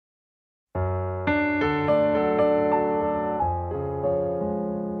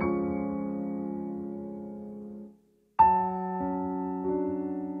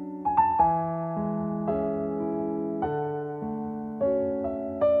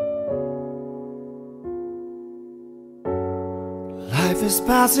Life is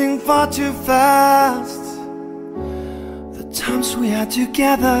passing far too fast. The times we had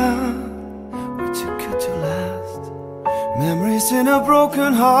together were too good to last. Memories in a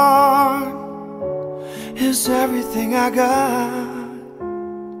broken heart is everything I got.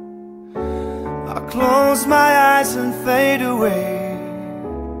 I close my eyes and fade away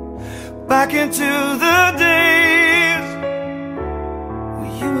back into the days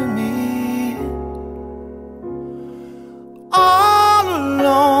with you and me. All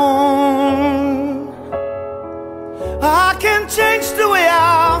alone, I can't change the way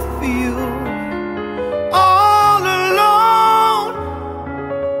I feel. All alone,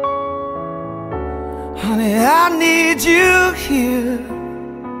 honey, I need you here.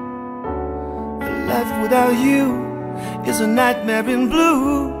 A life without you is a nightmare in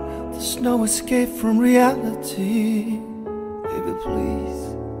blue. There's no escape from reality. Baby, please,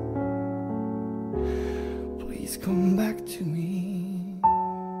 please come back to me.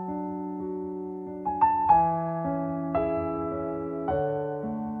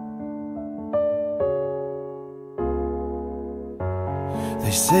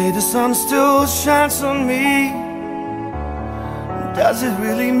 They say the sun still shines on me. Does it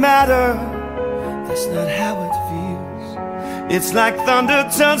really matter? That's not how it feels. It's like thunder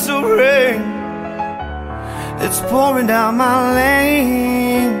turns to rain. It's pouring down my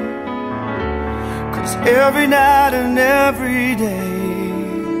lane. 'Cause every night and every day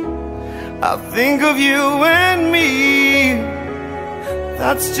I think of you and me.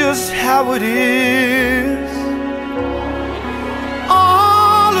 That's just how it is.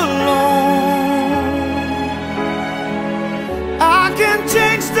 All alone, I can't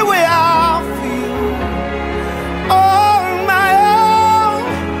change the way I feel. On my own,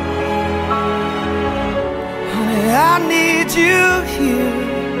 honey, I need you here.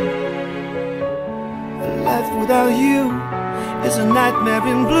 A life without you is a nightmare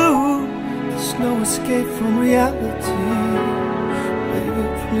in blue. There's no escape from reality. Baby,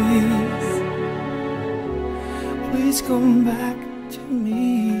 please, please come back to me.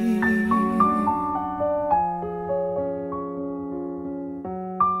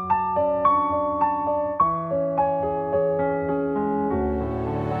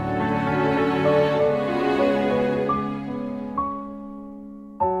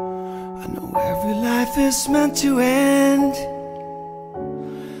 I know every life is meant to end.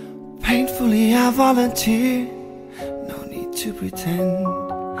 Painfully I volunteer. No need to pretend.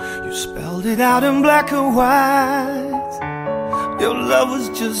 You spelled it out in black and white. Your love was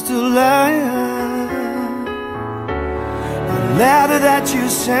just a lie. The letter that you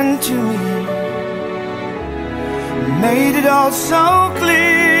sent to me made it all so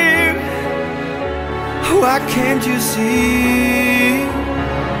clear. Why can't you see?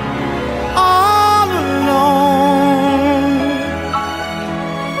 All alone,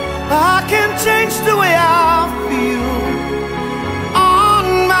 I can't change the way I feel. On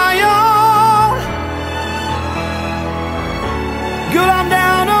my own, girl, I'm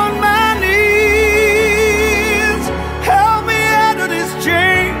down on my knees. Help me out of this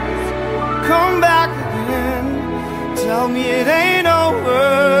chains. Come back again. Tell me it ain't over.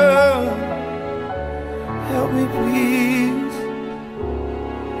 Help me, please.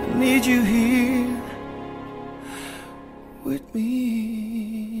 I need you here with me.